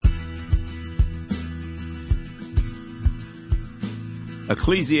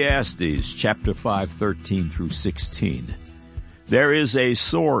Ecclesiastes chapter 5:13 through 16. There is a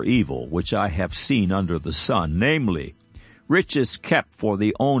sore evil which I have seen under the sun, namely, riches kept for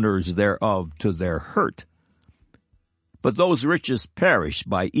the owners thereof to their hurt. But those riches perish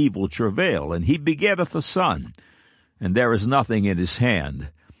by evil travail, and he begetteth a son, and there is nothing in his hand.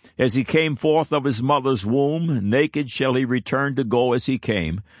 As he came forth of his mother's womb, naked shall he return to go as he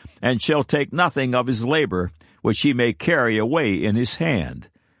came, and shall take nothing of his labor, which he may carry away in his hand.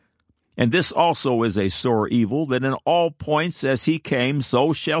 And this also is a sore evil, that in all points as he came,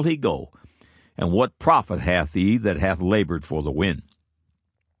 so shall he go. And what profit hath he that hath labored for the wind?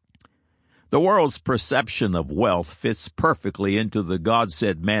 The world's perception of wealth fits perfectly into the God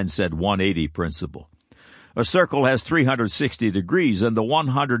said, man said 180 principle. A circle has 360 degrees, and the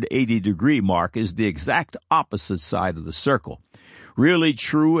 180-degree mark is the exact opposite side of the circle. Really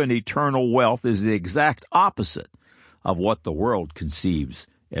true and eternal wealth is the exact opposite of what the world conceives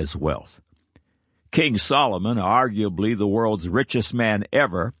as wealth. King Solomon, arguably the world's richest man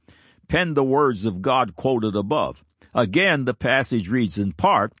ever, penned the words of God quoted above. Again, the passage reads in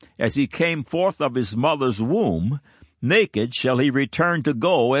part, as he came forth of his mother's womb, naked shall he return to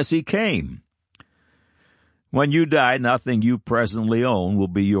go as he came. When you die, nothing you presently own will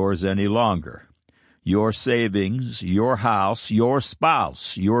be yours any longer. Your savings, your house, your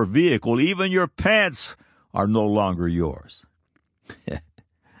spouse, your vehicle, even your pants are no longer yours.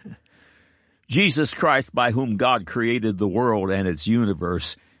 Jesus Christ, by whom God created the world and its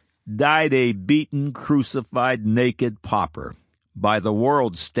universe, died a beaten, crucified, naked pauper by the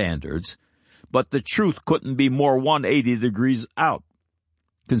world's standards, but the truth couldn't be more 180 degrees out.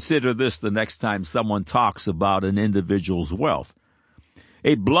 Consider this the next time someone talks about an individual's wealth.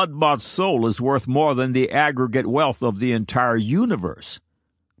 A blood-bought soul is worth more than the aggregate wealth of the entire universe.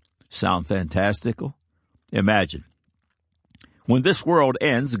 Sound fantastical? Imagine. When this world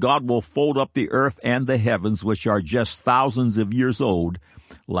ends, God will fold up the earth and the heavens, which are just thousands of years old,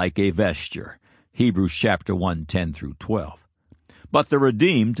 like a vesture. Hebrews chapter 1, 10 through 12. But the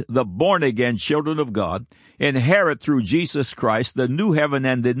redeemed, the born-again children of God, inherit through Jesus Christ the new heaven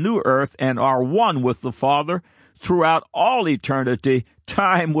and the new earth and are one with the Father throughout all eternity,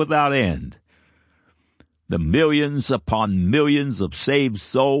 time without end. The millions upon millions of saved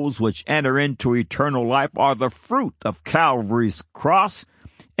souls which enter into eternal life are the fruit of Calvary's cross,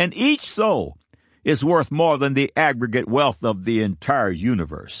 and each soul is worth more than the aggregate wealth of the entire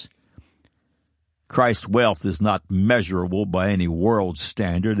universe. Christ's wealth is not measurable by any world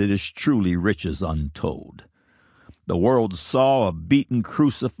standard. It is truly riches untold. The world saw a beaten,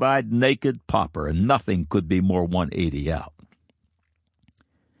 crucified, naked pauper, and nothing could be more 180 out.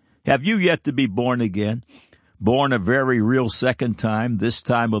 Have you yet to be born again? Born a very real second time, this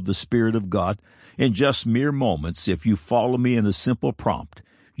time of the Spirit of God? In just mere moments, if you follow me in a simple prompt,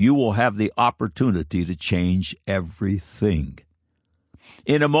 you will have the opportunity to change everything.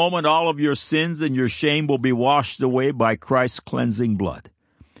 In a moment, all of your sins and your shame will be washed away by Christ's cleansing blood.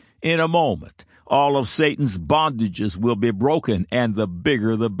 In a moment, all of Satan's bondages will be broken, and the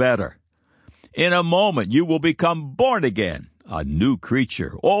bigger the better. In a moment, you will become born again, a new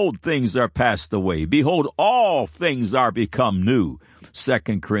creature. Old things are passed away. Behold, all things are become new.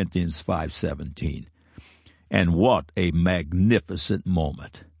 2 Corinthians 5:17. And what a magnificent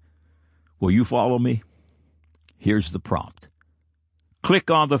moment. Will you follow me? Here's the prompt. Click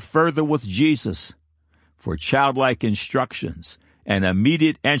on the Further with Jesus for childlike instructions and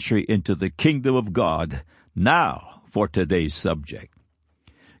immediate entry into the kingdom of God. Now for today's subject.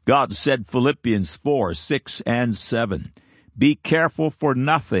 God said, Philippians 4:6 and 7, be careful for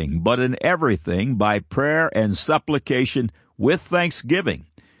nothing, but in everything, by prayer and supplication with thanksgiving,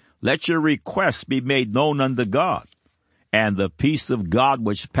 let your requests be made known unto God. And the peace of God,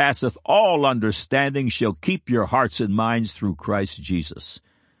 which passeth all understanding, shall keep your hearts and minds through Christ Jesus.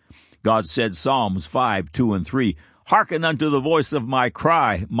 God said, Psalms 5:2 and 3, hearken unto the voice of my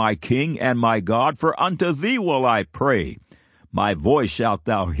cry, my King and my God, for unto thee will I pray. My voice shalt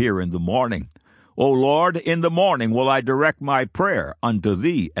thou hear in the morning. O Lord, in the morning will I direct my prayer unto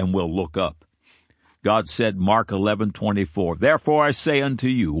thee, and will look up. God said, Mark 11:24, therefore I say unto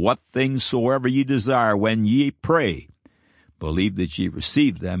you, what things soever ye desire when ye pray, believe that ye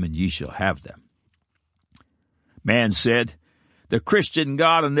receive them, and ye shall have them. Man said, the Christian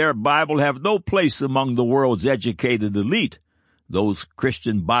God and their Bible have no place among the world's educated elite. Those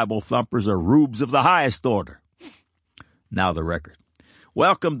Christian Bible thumpers are rubes of the highest order. Now the record.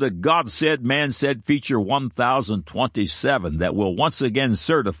 Welcome to God Said, Man Said feature 1027 that will once again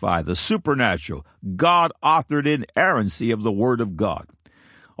certify the supernatural, God-authored inerrancy of the Word of God.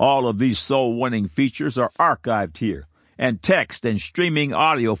 All of these soul-winning features are archived here and text and streaming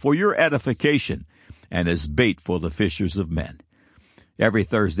audio for your edification and as bait for the fishers of men. Every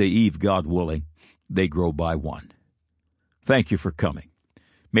Thursday eve, God willing, they grow by one. Thank you for coming.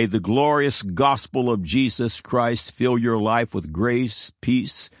 May the glorious gospel of Jesus Christ fill your life with grace,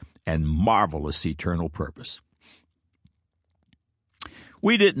 peace, and marvelous eternal purpose.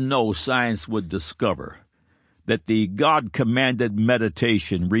 We didn't know science would discover that the God-commanded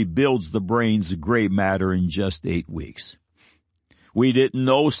meditation rebuilds the brain's gray matter in just 8 weeks. We didn't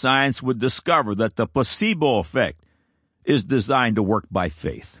know science would discover that the placebo effect is designed to work by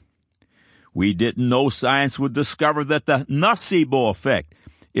faith. We didn't know science would discover that the nocebo effect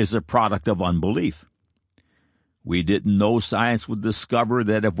is a product of unbelief. We didn't know science would discover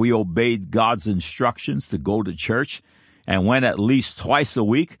that if we obeyed God's instructions to go to church and went at least twice a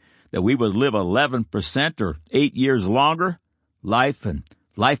week, that we would live 11% or 8 years longer, life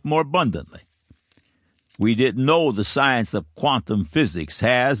more abundantly. We didn't know the science of quantum physics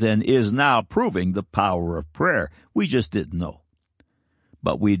has and is now proving the power of prayer. We just didn't know.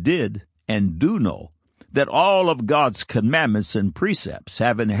 But we did and do know that all of God's commandments and precepts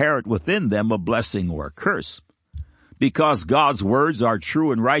have inherent within them a blessing or a curse. Because God's words are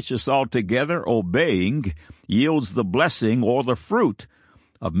true and righteous altogether, obeying yields the blessing or the fruit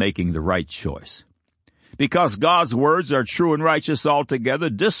of making the right choice. Because God's words are true and righteous altogether,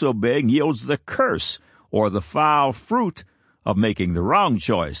 disobeying yields the curse or the foul fruit of making the wrong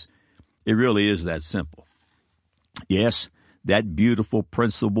choice. It really is that simple. Yes, that beautiful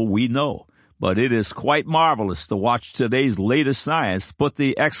principle we know, but it is quite marvelous to watch today's latest science put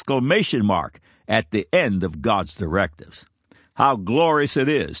the exclamation mark at the end of God's directives. How glorious it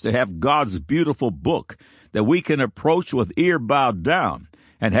is to have God's beautiful book that we can approach with ear bowed down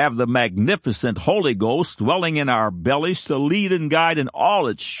and have the magnificent Holy Ghost dwelling in our bellies to lead and guide in all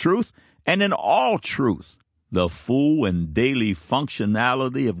its truth and in all truth. The full and daily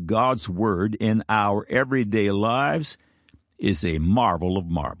functionality of God's Word in our everyday lives is a marvel of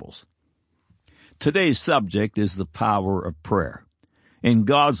marvels. Today's subject is the power of prayer. In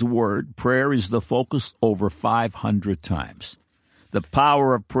God's Word, prayer is the focus over 500 times. The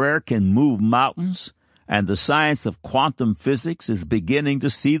power of prayer can move mountains, and the science of quantum physics is beginning to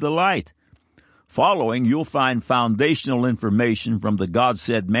see the light. Following, you'll find foundational information from the God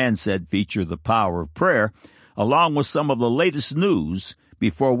Said, Man Said feature, The Power of Prayer, along with some of the latest news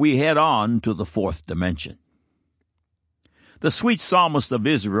before we head on to the fourth dimension. The sweet psalmist of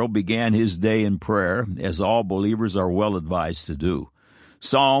Israel began his day in prayer, as all believers are well advised to do.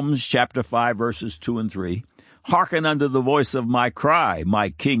 Psalms chapter 5, verses 2 and 3. Hearken unto the voice of my cry,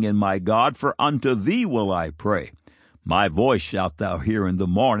 my King and my God, for unto thee will I pray. My voice shalt thou hear in the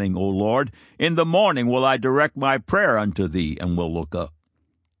morning, O Lord. In the morning will I direct my prayer unto thee, and will look up.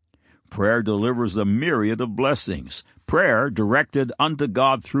 Prayer delivers a myriad of blessings. Prayer, directed unto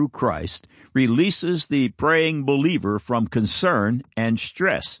God through Christ, releases the praying believer from concern and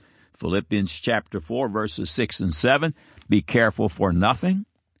stress. Philippians chapter 4, verses 6 and 7. Be careful for nothing,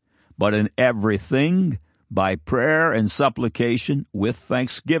 but in everything, by prayer and supplication with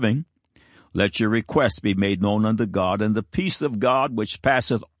thanksgiving, let your requests be made known unto God, and the peace of God, which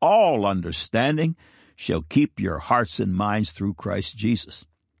passeth all understanding, shall keep your hearts and minds through Christ Jesus.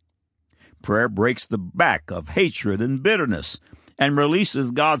 Prayer breaks the back of hatred and bitterness and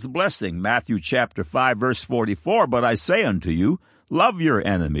releases God's blessing. Matthew chapter 5, verse 44, But I say unto you, love your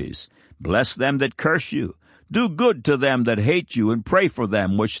enemies, bless them that curse you, do good to them that hate you, and pray for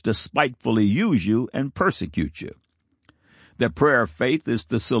them which despitefully use you and persecute you. The prayer of faith is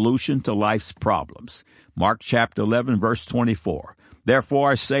the solution to life's problems. Mark chapter 11, verse 24.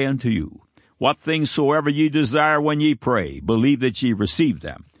 Therefore I say unto you, what things soever ye desire when ye pray, believe that ye receive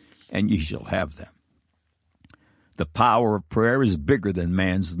them, and ye shall have them. The power of prayer is bigger than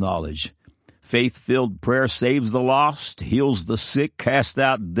man's knowledge. Faith-filled prayer saves the lost, heals the sick, casts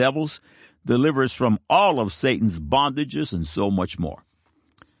out devils, delivers from all of Satan's bondages, and so much more.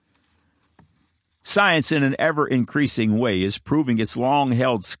 Science, in an ever-increasing way, is proving its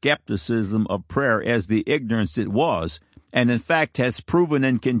long-held skepticism of prayer as the ignorance it was, and in fact has proven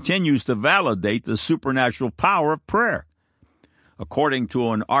and continues to validate the supernatural power of prayer. According to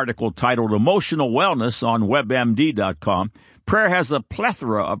an article titled Emotional Wellness on WebMD.com, prayer has a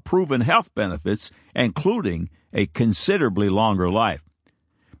plethora of proven health benefits, including a considerably longer life.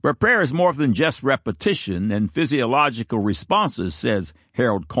 But prayer is more than just repetition and physiological responses, says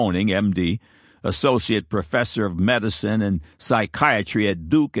Harold Koenig, M.D., Associate Professor of Medicine and Psychiatry at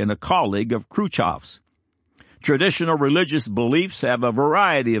Duke and a colleague of Khrushchev's. Traditional religious beliefs have a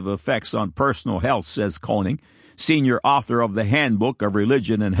variety of effects on personal health, says Koenig. senior author of the Handbook of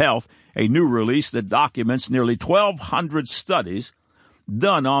Religion and Health, a new release that documents nearly 1,200 studies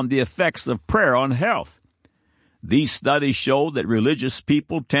done on the effects of prayer on health. These studies show that religious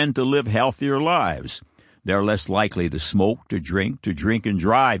people tend to live healthier lives. They're less likely to smoke, to drink and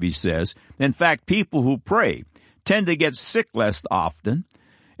drive, he says. In fact, people who pray tend to get sick less often,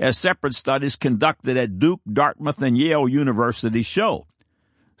 as separate studies conducted at Duke, Dartmouth, and Yale University show.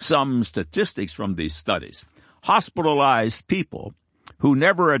 Some statistics from these studies. Hospitalized people who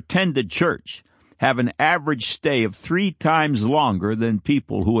never attended church have an average stay of 3 times longer than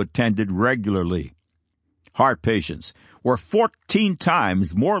people who attended regularly. Heart patients were 14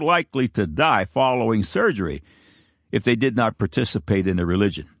 times more likely to die following surgery if they did not participate in a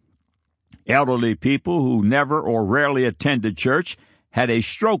religion. Elderly people who never or rarely attended church had a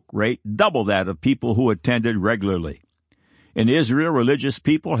stroke rate double that of people who attended regularly. In Israel, religious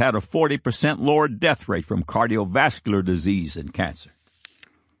people had a 40% lower death rate from cardiovascular disease and cancer.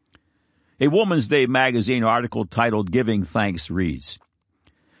 A Woman's Day magazine article titled Giving Thanks reads,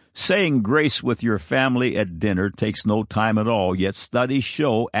 "Saying grace with your family at dinner takes no time at all, yet studies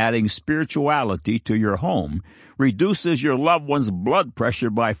show adding spirituality to your home reduces your loved one's blood pressure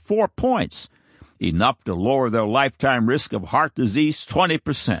by 4 points, enough to lower their lifetime risk of heart disease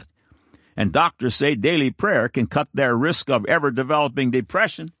 20%. And doctors say daily prayer can cut their risk of ever-developing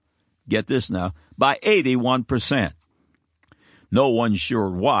depression," get this now, "by 81%. No one's sure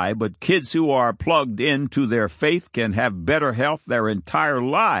why, but kids who are plugged into their faith can have better health their entire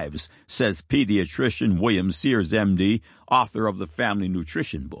lives, says pediatrician William Sears, MD, author of the Family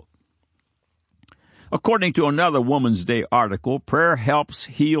Nutrition book. According to another Woman's Day article, prayer helps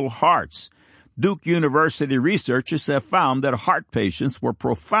heal hearts. Duke University researchers have found that heart patients were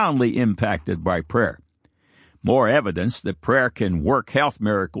profoundly impacted by prayer. More evidence that prayer can work health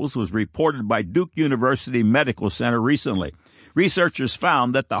miracles was reported by Duke University Medical Center recently. Researchers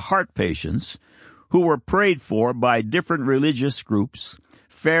found that the heart patients who were prayed for by different religious groups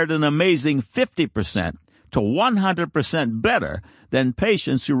fared an amazing 50% to 100% better than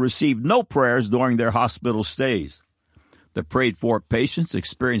patients who received no prayers during their hospital stays. The prayed-for patients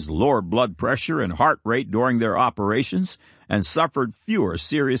experienced lower blood pressure and heart rate during their operations and suffered fewer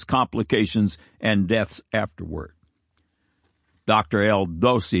serious complications and deaths afterward. Dr. L.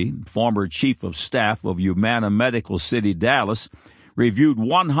 Dosey, former chief of staff of Humana Medical City, Dallas, reviewed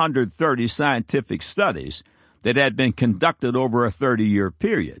 130 scientific studies that had been conducted over a 30-year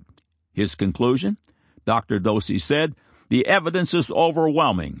period. His conclusion? Dr. Dosey said, "The evidence is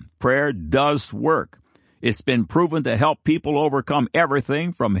overwhelming. Prayer does work. It's been proven to help people overcome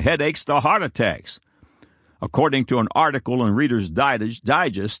everything from headaches to heart attacks." According to an article in Reader's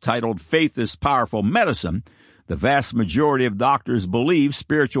Digest titled "Faith is Powerful Medicine," the vast majority of doctors believe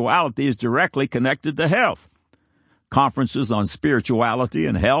spirituality is directly connected to health. Conferences on spirituality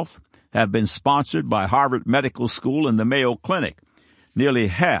and health have been sponsored by Harvard Medical School and the Mayo Clinic. Nearly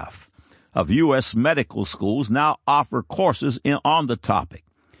half of U.S. medical schools now offer courses on the topic.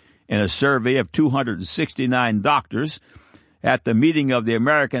 In a survey of 269 doctors at the meeting of the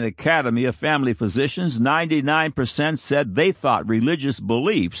American Academy of Family Physicians, 99% said they thought religious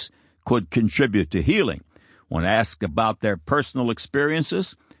beliefs could contribute to healing. When asked about their personal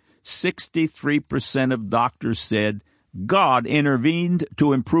experiences, 63% of doctors said God intervened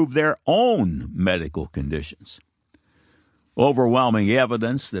to improve their own medical conditions. Overwhelming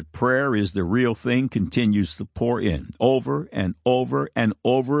evidence that prayer is the real thing continues to pour in. Over and over and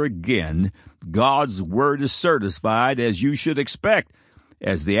over again, God's Word is certified, as you should expect,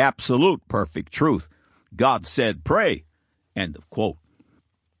 as the absolute perfect truth. God said, "Pray." End of quote.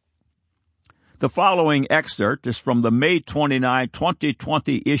 The following excerpt is from the May 29,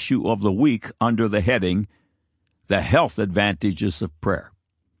 2020 issue of The Week under the heading, "The Health Advantages of Prayer."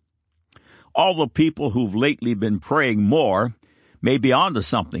 All the people who've lately been praying more may be onto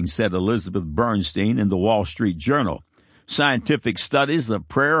something, said Elizabeth Bernstein in the Wall Street Journal. Scientific studies of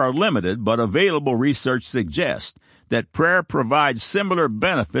prayer are limited, but available research suggests that prayer provides similar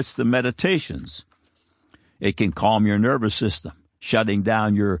benefits to meditations. It can calm your nervous system, shutting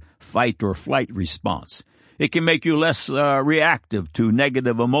down your fight or flight response. It can make you less reactive to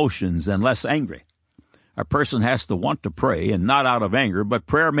negative emotions and less angry. A person has to want to pray, and not out of anger, but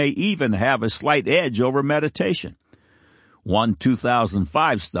prayer may even have a slight edge over meditation. One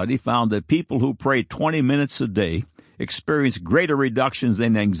 2005 study found that people who pray 20 minutes a day experience greater reductions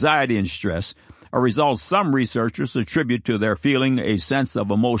in anxiety and stress, a result some researchers attribute to their feeling a sense of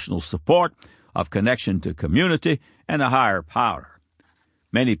emotional support, of connection to community, and a higher power.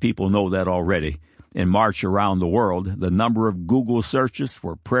 Many people know that already. In March around the world, the number of Google searches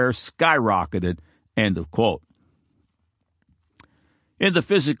for prayer skyrocketed. End of quote. In the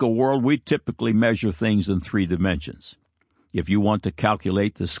physical world, we typically measure things in 3 dimensions. If you want to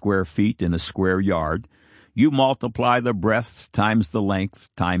calculate the square feet in a square yard, you multiply the breadth times the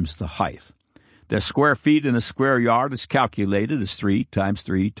length times the height. The square feet in a square yard is calculated as 3 times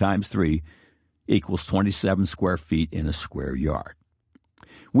 3 times 3 equals 27 square feet in a square yard.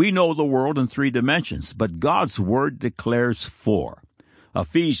 We know the world in 3 dimensions, but God's Word declares 4.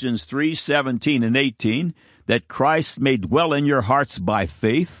 Ephesians 3:17 and 18, that Christ may dwell in your hearts by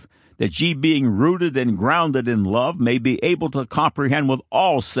faith, that ye being rooted and grounded in love may be able to comprehend with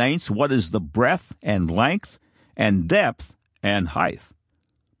all saints what is the breadth and length and depth and height.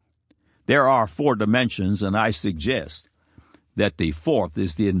 There are 4 dimensions, and I suggest that the 4th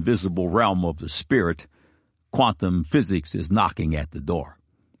is the invisible realm of the Spirit. Quantum physics is knocking at the door.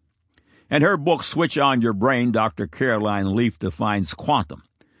 In her book, Switch On Your Brain, Dr. Caroline Leaf defines quantum.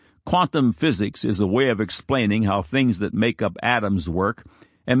 Quantum physics is a way of explaining how things that make up atoms work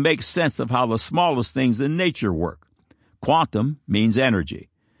and make sense of how the smallest things in nature work. Quantum means energy.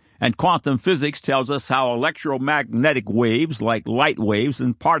 And quantum physics tells us how electromagnetic waves like light waves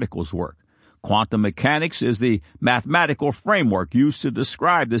and particles work. Quantum mechanics is the mathematical framework used to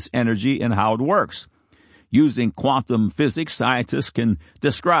describe this energy and how it works. Using quantum physics, scientists can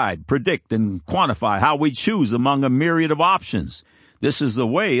describe, predict, and quantify how we choose among a myriad of options. This is a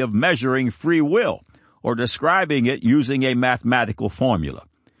way of measuring free will, or describing it using a mathematical formula.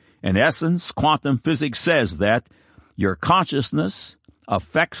 In essence, quantum physics says that your consciousness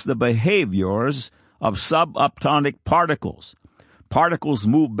affects the behaviors of subatomic particles. Particles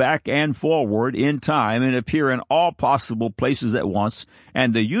move back and forward in time and appear in all possible places at once,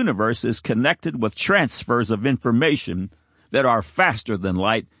 and the universe is connected with transfers of information that are faster than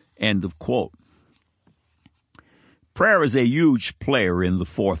light. End of quote. Prayer is a huge player in the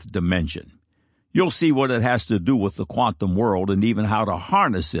 4th dimension. You'll see what it has to do with the quantum world and even how to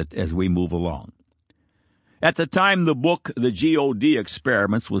harness it as we move along. At the time the book, The GOD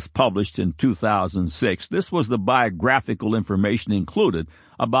Experiments, was published in 2006, this was the biographical information included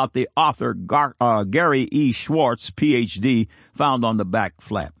about the author Gary E. Schwartz, Ph.D., found on the back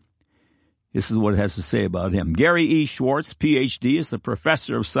flap. This is what it has to say about him. Gary E. Schwartz, Ph.D., is a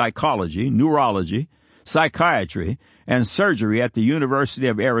professor of psychology, neurology, psychiatry, and surgery at the University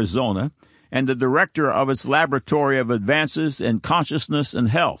of Arizona, and the director of its Laboratory of Advances in Consciousness and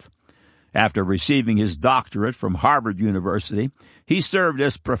Health. After receiving his doctorate from Harvard University, he served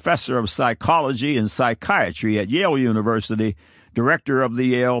as professor of psychology and psychiatry at Yale University, director of the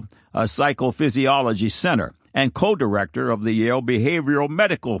Yale Psychophysiology Center, and co-director of the Yale Behavioral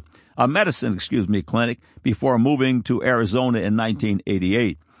Medicine Clinic before moving to Arizona in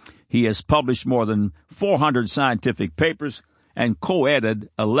 1988. He has published more than 400 scientific papers and co-edited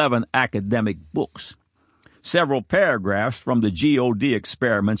 11 academic books. Several paragraphs from the GOD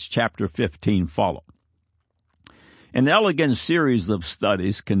Experiments, Chapter 15, follow. An elegant series of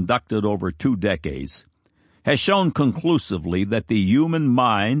studies conducted over 2 decades has shown conclusively that the human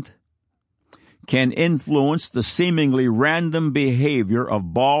mind can influence the seemingly random behavior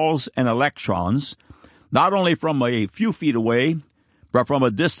of balls and electrons, not only from a few feet away, but from a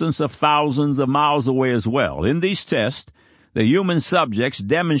distance of thousands of miles away as well. In these tests, the human subjects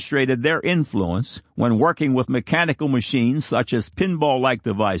demonstrated their influence when working with mechanical machines such as pinball-like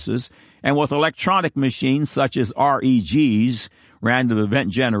devices and with electronic machines such as REGs, random event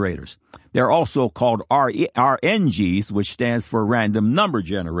generators. They're also called RNGs, which stands for random number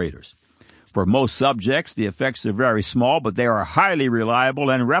generators. For most subjects, the effects are very small, but they are highly reliable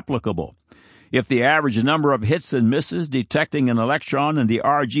and replicable. If the average number of hits and misses detecting an electron in the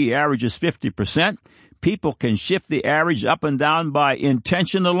RG averages 50%, people can shift the average up and down by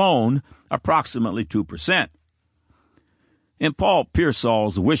intention alone, approximately 2%. In Paul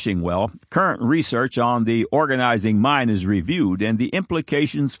Pearsall's Wishing Well, current research on the organizing mind is reviewed, and the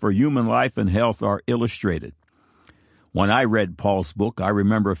implications for human life and health are illustrated. When I read Paul's book, I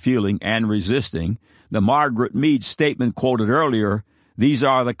remember feeling and resisting the Margaret Mead statement quoted earlier, "These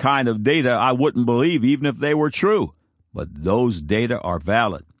are the kind of data I wouldn't believe even if they were true." But those data are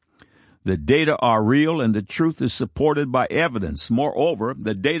valid. The data are real, and the truth is supported by evidence. Moreover,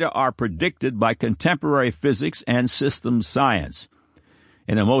 the data are predicted by contemporary physics and systems science.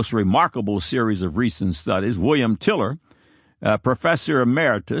 In a most remarkable series of recent studies, William Tiller, professor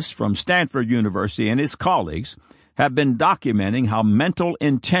emeritus from Stanford University, and his colleagues have been documenting how mental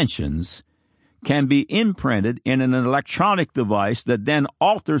intentions can be imprinted in an electronic device that then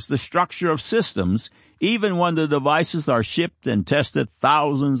alters the structure of systems, even when the devices are shipped and tested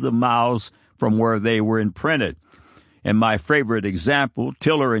thousands of miles from where they were imprinted. In my favorite example,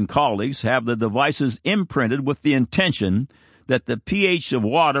 Tiller and colleagues have the devices imprinted with the intention that the pH of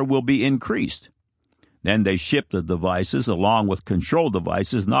water will be increased. Then they ship the devices, along with control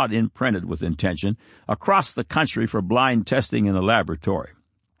devices not imprinted with intention, across the country for blind testing in a laboratory.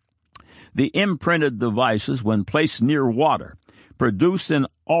 The imprinted devices, when placed near water, produce an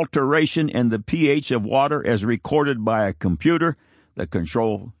alteration in the pH of water as recorded by a computer. The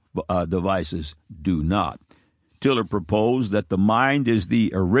control devices do not. Tiller proposed that the mind is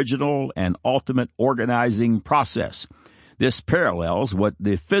the original and ultimate organizing process. This parallels what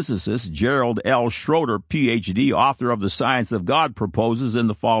the physicist Gerald L. Schroeder, Ph.D., author of The Science of God, proposes in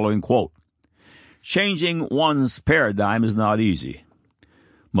the following quote: "Changing one's paradigm is not easy.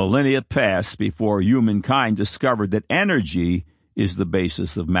 Millennia passed before humankind discovered that energy is the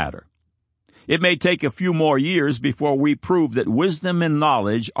basis of matter. It may take a few more years before we prove that wisdom and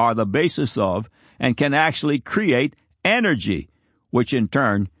knowledge are the basis of and can actually create energy, which in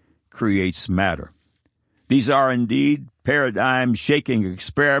turn creates matter. These are indeed paradigm-shaking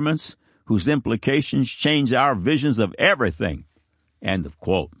experiments whose implications change our visions of everything." End of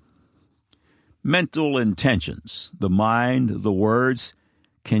quote. Mental intentions, the mind, the words,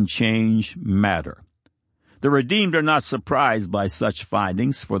 can change matter. The redeemed are not surprised by such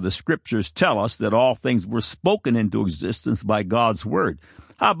findings, for the Scriptures tell us that all things were spoken into existence by God's Word.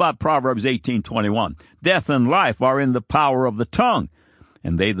 How about Proverbs 18:21? "Death and life are in the power of the tongue,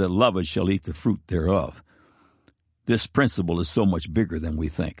 and they that love it shall eat the fruit thereof." This principle is so much bigger than we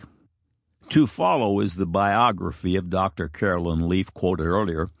think. To follow is the biography of Dr. Carolyn Leaf, quoted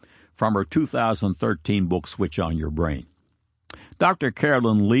earlier, from her 2013 book, Switch on Your Brain. Dr.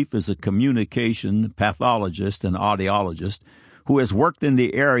 Carolyn Leaf is a communication pathologist and audiologist who has worked in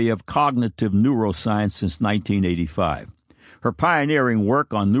the area of cognitive neuroscience since 1985. Her pioneering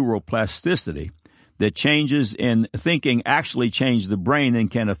work on neuroplasticity, that changes in thinking actually change the brain and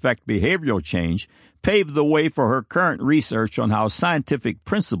can affect behavioral change, paved the way for her current research on how scientific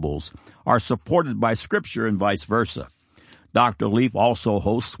principles are supported by Scripture and vice versa. Dr. Leaf also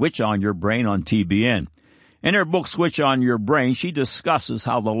hosts Switch on Your Brain on TBN. In her book, Switch on Your Brain, she discusses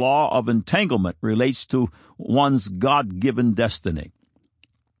how the law of entanglement relates to one's God-given destiny.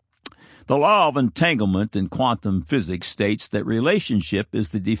 The law of entanglement in quantum physics states that relationship is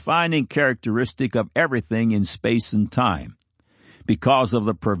the defining characteristic of everything in space and time. Because of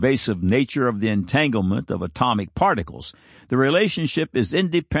the pervasive nature of the entanglement of atomic particles, the relationship is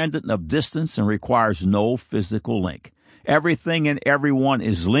independent of distance and requires no physical link. Everything and everyone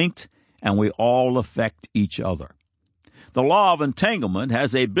is linked, and we all affect each other. The law of entanglement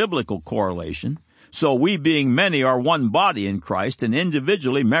has a biblical correlation, so we being many are one body in Christ and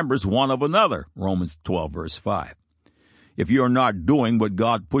individually members one of another, Romans 12, verse 5. If you are not doing what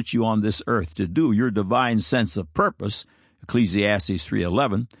God put you on this earth to do, your divine sense of purpose, Ecclesiastes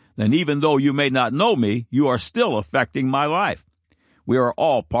 3:11, then even though you may not know me, you are still affecting my life. We are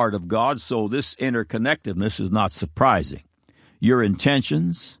all part of God, so this interconnectedness is not surprising. Your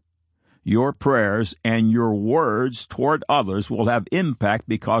intentions, your prayers, and your words toward others will have impact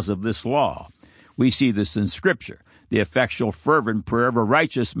because of this law. We see this in Scripture. The effectual fervent prayer of a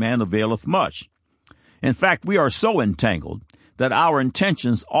righteous man availeth much. In fact, we are so entangled that our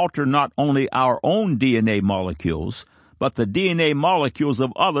intentions alter not only our own DNA molecules, but the DNA molecules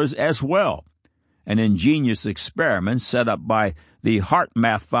of others as well. An ingenious experiment set up by the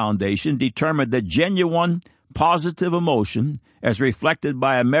HeartMath Foundation determined that genuine positive emotion, as reflected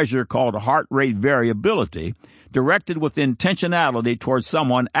by a measure called heart rate variability, directed with intentionality towards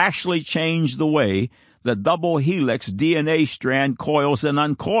someone, actually changed the way the double helix DNA strand coils and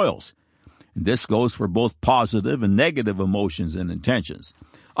uncoils. And this goes for both positive and negative emotions and intentions.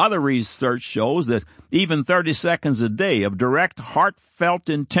 Other research shows that even 30 seconds a day of direct heartfelt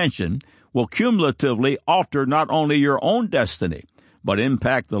intention will cumulatively alter not only your own destiny, but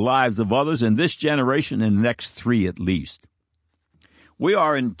impact the lives of others in this generation and the next 3 at least. We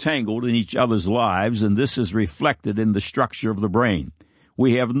are entangled in each other's lives, and this is reflected in the structure of the brain.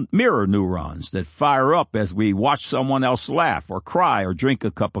 We have mirror neurons that fire up as we watch someone else laugh or cry or drink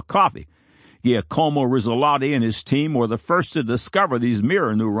a cup of coffee. Giacomo Rizzolatti and his team were the first to discover these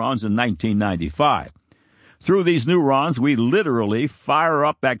mirror neurons in 1995. Through these neurons, we literally fire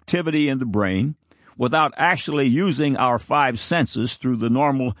up activity in the brain without actually using our 5 senses through the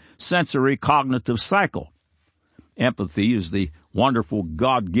normal sensory cognitive cycle. Empathy is the wonderful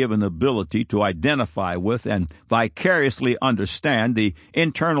God-given ability to identify with and vicariously understand the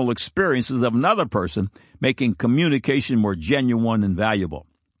internal experiences of another person, making communication more genuine and valuable.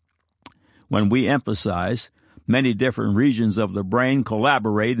 When we emphasize, many different regions of the brain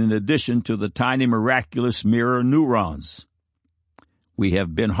collaborate in addition to the tiny miraculous mirror neurons. We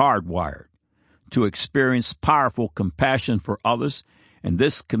have been hardwired to experience powerful compassion for others, and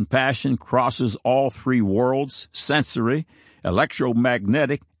this compassion crosses all three worlds: sensory,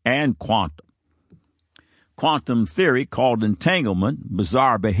 electromagnetic, and quantum. Quantum theory, called entanglement,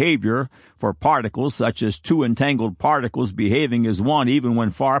 bizarre behavior for particles such as two entangled particles behaving as one even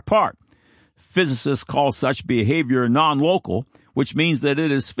when far apart. Physicists call such behavior non-local, which means that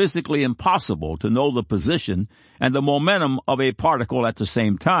it is physically impossible to know the position and the momentum of a particle at the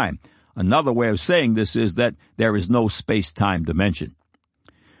same time. Another way of saying this is that there is no space-time dimension.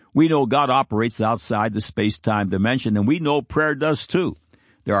 We know God operates outside the space-time dimension, and we know prayer does too.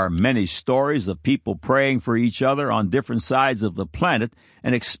 There are many stories of people praying for each other on different sides of the planet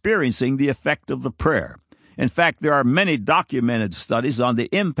and experiencing the effect of the prayer. In fact, there are many documented studies on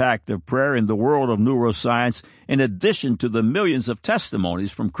the impact of prayer in the world of neuroscience, in addition to the millions of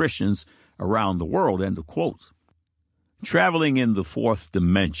testimonies from Christians around the world. End of quote. Traveling in the fourth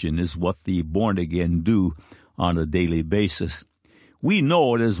dimension is what the born-again do on a daily basis. We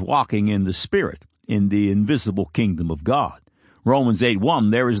know it as walking in the Spirit, in the invisible kingdom of God. Romans 8:1,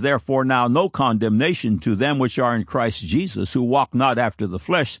 there is therefore now no condemnation to them which are in Christ Jesus, who walk not after the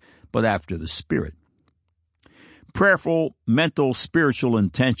flesh, but after the Spirit. Prayerful, mental, spiritual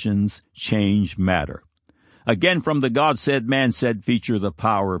intentions change matter. Again, from the God Said, Man Said feature, the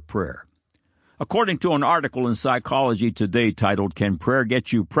power of prayer. According to an article in Psychology Today titled, Can Prayer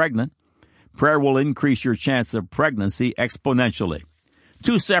Get You Pregnant? Prayer will increase your chance of pregnancy exponentially.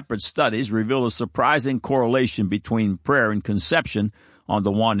 Two separate studies reveal a surprising correlation between prayer and conception on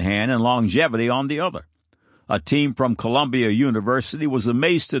the one hand and longevity on the other. A team from Columbia University was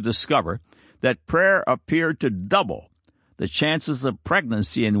amazed to discover that prayer appeared to double the chances of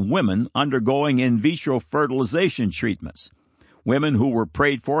pregnancy in women undergoing in vitro fertilization treatments. Women who were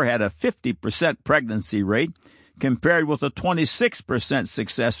prayed for had a 50% pregnancy rate, compared with a 26%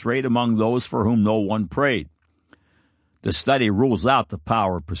 success rate among those for whom no one prayed. The study rules out the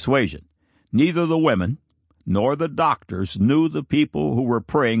power of persuasion. Neither the women nor the doctors knew the people who were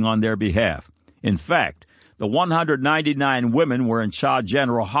praying on their behalf. In fact, the 199 women were in Cha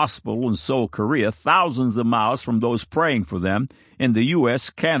General Hospital in Seoul, Korea, thousands of miles from those praying for them in the U.S.,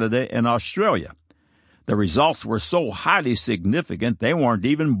 Canada, and Australia. The results were so highly significant they weren't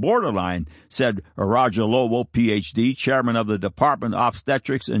even borderline, said Raja Lobo, Ph.D., chairman of the Department of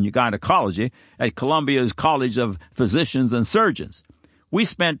Obstetrics and Gynecology at Columbia's College of Physicians and Surgeons. We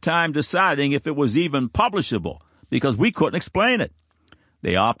spent time deciding if it was even publishable because we couldn't explain it.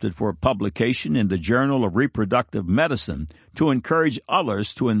 They opted for publication in the Journal of Reproductive Medicine to encourage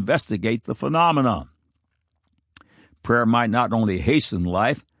others to investigate the phenomenon. Prayer might not only hasten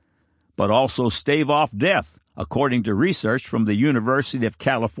life, but also stave off death, according to research from the University of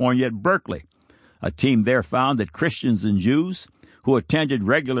California at Berkeley. A team there found that Christians and Jews who attended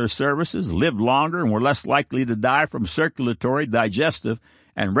regular services lived longer and were less likely to die from circulatory, digestive,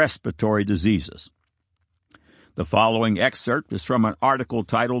 and respiratory diseases. The following excerpt is from an article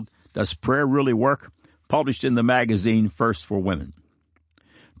titled, Does Prayer Really Work?, published in the magazine First for Women.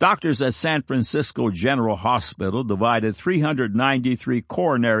 Doctors at San Francisco General Hospital divided 393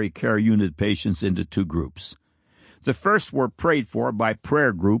 coronary care unit patients into two groups. The first were prayed for by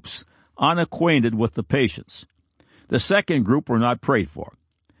prayer groups unacquainted with the patients. The second group were not prayed for.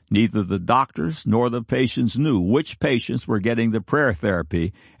 Neither the doctors nor the patients knew which patients were getting the prayer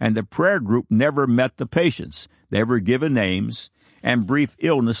therapy, and the prayer group never met the patients. They were given names and brief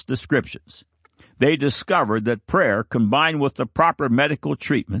illness descriptions. They discovered that prayer, combined with the proper medical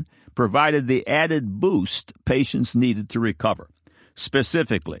treatment, provided the added boost patients needed to recover.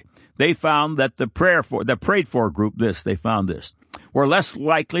 Specifically, they found that the prayed for group, were less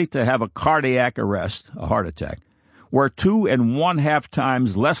likely to have a cardiac arrest, a heart attack, were 2.5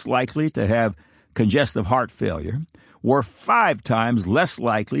 times less likely to have congestive heart failure, were 5 times less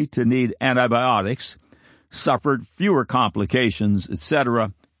likely to need antibiotics, suffered fewer complications,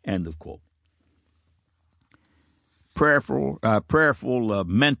 etc. End of quote. Prayerful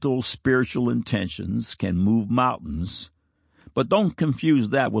mental, spiritual intentions can move mountains, but don't confuse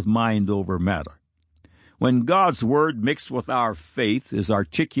that with mind over matter. When God's word mixed with our faith is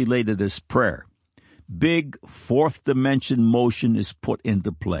articulated as prayer, big fourth dimension motion is put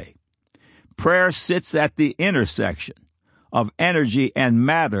into play. Prayer sits at the intersection of energy and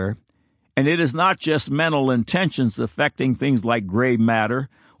matter, and it is not just mental intentions affecting things like gray matter,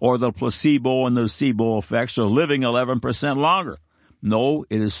 or the placebo and nocebo effects, or living 11% longer. No,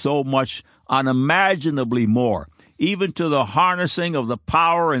 it is so much unimaginably more, even to the harnessing of the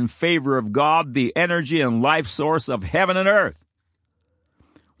power and favor of God, the energy and life source of heaven and earth.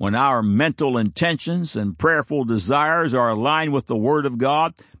 When our mental intentions and prayerful desires are aligned with the Word of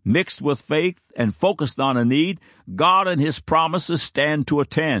God, mixed with faith and focused on a need, God and His promises stand to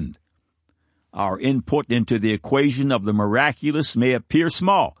attend. Our input into the equation of the miraculous may appear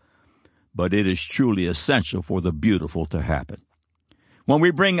small, but it is truly essential for the beautiful to happen. When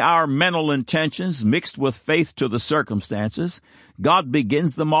we bring our mental intentions mixed with faith to the circumstances, God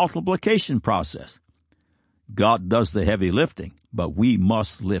begins the multiplication process. God does the heavy lifting, but we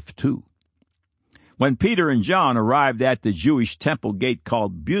must lift too. When Peter and John arrived at the Jewish temple gate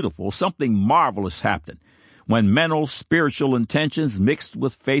called Beautiful, something marvelous happened when mental, spiritual intentions mixed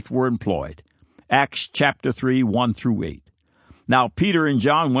with faith were employed. Acts chapter 3, 1 through 8. Now Peter and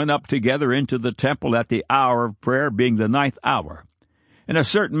John went up together into the temple at the hour of prayer, being the 9th hour. And a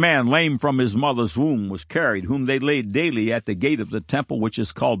certain man, lame from his mother's womb, was carried, whom they laid daily at the gate of the temple, which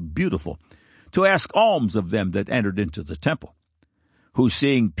is called Beautiful, to ask alms of them that entered into the temple, who,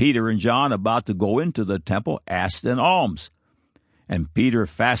 seeing Peter and John about to go into the temple, asked an alms. And Peter,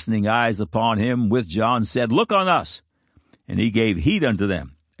 fastening eyes upon him with John, said, Look on us. And he gave heed unto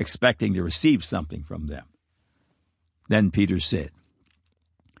them, expecting to receive something from them. Then Peter said,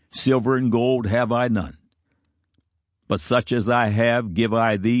 Silver and gold have I none, but such as I have give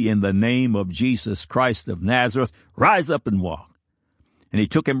I thee. In the name of Jesus Christ of Nazareth, rise up and walk. And he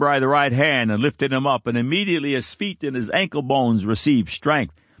took him by the right hand and lifted him up, and immediately his feet and his ankle bones received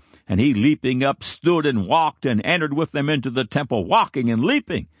strength. And he, leaping up, stood and walked and entered with them into the temple, walking and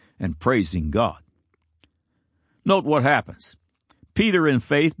leaping and praising God. Note what happens. Peter, in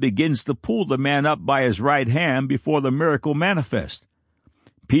faith, begins to pull the man up by his right hand before the miracle manifests.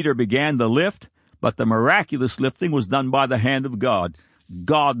 Peter began the lift, but the miraculous lifting was done by the hand of God.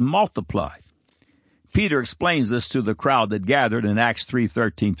 God multiplied. Peter explains this to the crowd that gathered in Acts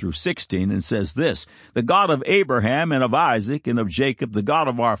 3:13 through 16 and says this, The God of Abraham and of Isaac and of Jacob, the God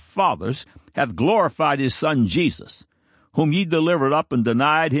of our fathers, hath glorified his Son Jesus, whom ye delivered up and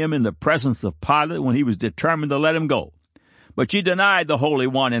denied him in the presence of Pilate when he was determined to let him go. But ye denied the Holy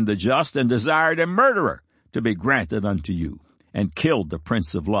One and the just, and desired a murderer to be granted unto you, and killed the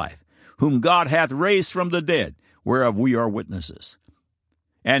Prince of Life, whom God hath raised from the dead, whereof we are witnesses.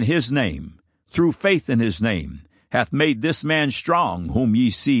 And his name, through faith in his name, hath made this man strong, whom ye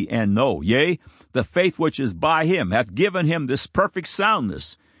see and know. Yea, the faith which is by him hath given him this perfect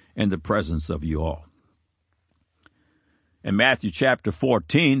soundness in the presence of you all. In Matthew chapter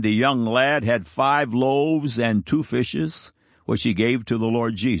 14, the young lad had 5 loaves and 2 fishes, which he gave to the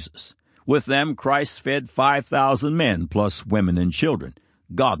Lord Jesus. With them Christ fed 5,000 men, plus women and children.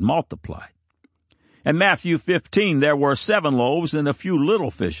 God multiplied. In Matthew 15, there were 7 loaves and a few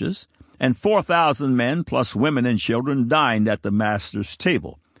little fishes, and 4,000 men, plus women and children, dined at the Master's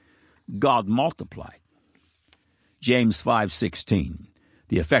table. God multiplied. James 5:16,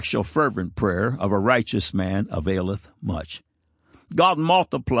 the effectual fervent prayer of a righteous man availeth much. God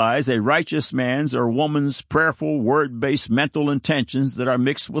multiplies a righteous man's or woman's prayerful, word-based mental intentions that are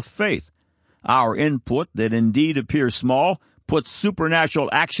mixed with faith. Our input, that indeed appears small, puts supernatural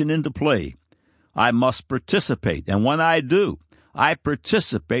action into play. I must participate, and when I do, I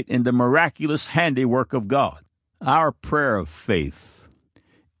participate in the miraculous handiwork of God. Our prayer of faith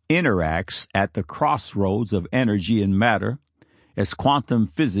interacts at the crossroads of energy and matter, as quantum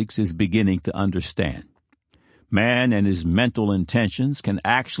physics is beginning to understand. Man and his mental intentions can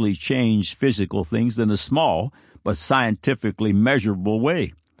actually change physical things in a small but scientifically measurable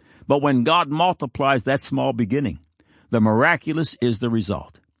way. But when God multiplies that small beginning, the miraculous is the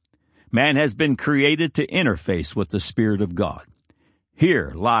result. Man has been created to interface with the Spirit of God.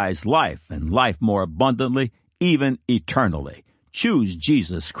 Here lies life, and life more abundantly, even eternally. Choose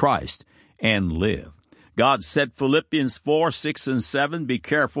Jesus Christ and live. God said, Philippians 4:6 and 7, Be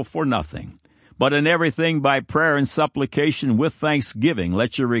careful for nothing, but in everything by prayer and supplication with thanksgiving,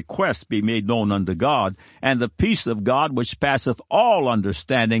 let your requests be made known unto God, and the peace of God, which passeth all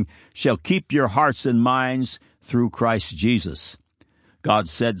understanding, shall keep your hearts and minds through Christ Jesus. God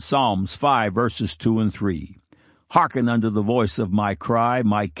said, Psalms 5, verses 2 and 3, Hearken unto the voice of my cry,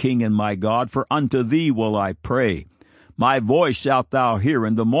 my King and my God, for unto thee will I pray. My voice shalt thou hear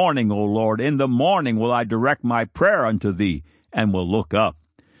in the morning, O Lord. In the morning will I direct my prayer unto thee, and will look up.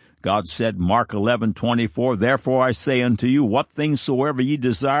 God said, Mark 11:24, Therefore I say unto you, what things soever ye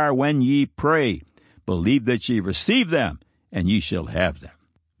desire when ye pray, believe that ye receive them, and ye shall have them.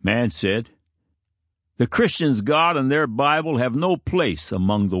 Man said, The Christians' God and their Bible have no place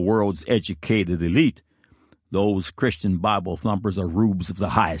among the world's educated elite. Those Christian Bible thumpers are rubes of the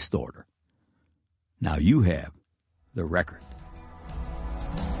highest order. Now you have the record.